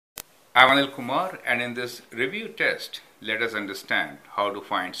I'm Anil Kumar, and in this review test, let us understand how to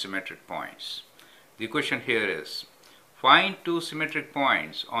find symmetric points. The question here is, find two symmetric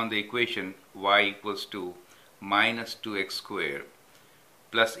points on the equation y equals to minus 2x squared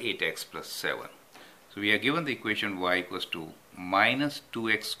plus 8x plus 7. So we are given the equation y equals to minus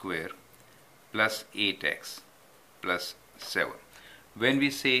 2x squared plus 8x plus 7. When we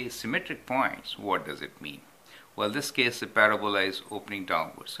say symmetric points, what does it mean? Well, in this case, the parabola is opening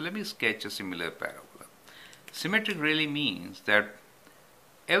downwards. So let me sketch a similar parabola. Symmetric really means that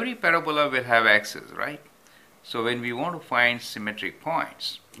every parabola will have axes, right? So when we want to find symmetric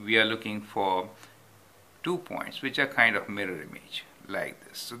points, we are looking for 2 points which are kind of mirror image like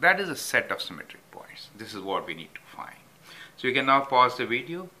this. So that is a set of symmetric points. This is what we need to find. So you can now pause the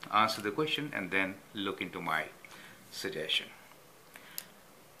video, answer the question, and then look into my suggestion.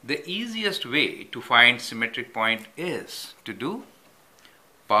 The easiest way to find symmetric point is to do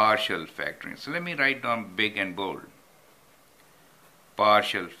partial factoring. So let me write down big and bold.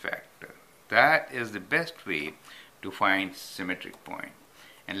 Partial factor. That is the best way to find symmetric point.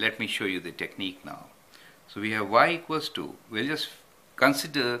 And let me show you the technique now. So we have y equals to, we'll just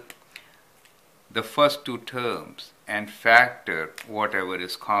consider the first two terms and factor whatever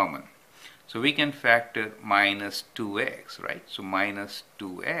is common. So we can factor minus 2x, right? So minus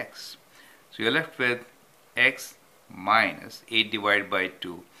 2x. So you're left with x minus 8 divided by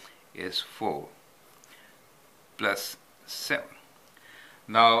 2 is 4 plus 7.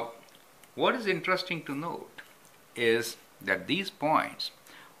 Now, what is interesting to note is that these points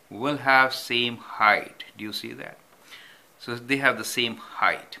will have same height. Do you see that? So they have the same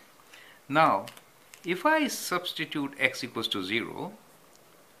height. Now, if I substitute x equals to 0,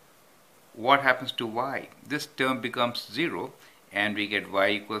 what happens to y? This term becomes 0 and we get y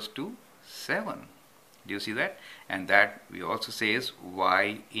equals to 7. Do you see that? And that we also say is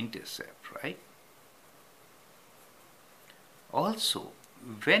y-intercept, right? Also,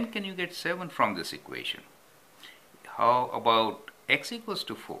 when can you get 7 from this equation? How about x equals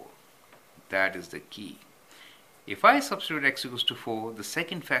to 4? That is the key. If I substitute x equals to 4, the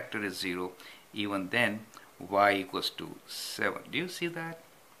second factor is 0. Even then, y equals to 7. Do you see that?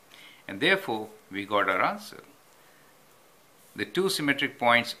 And therefore, we got our answer. The two symmetric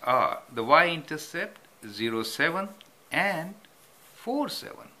points are the y-intercept 0, 7 and 4,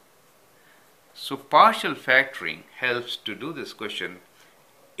 7. So partial factoring helps to do this question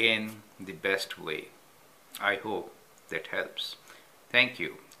in the best way. I hope that helps. Thank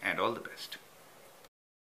you and all the best.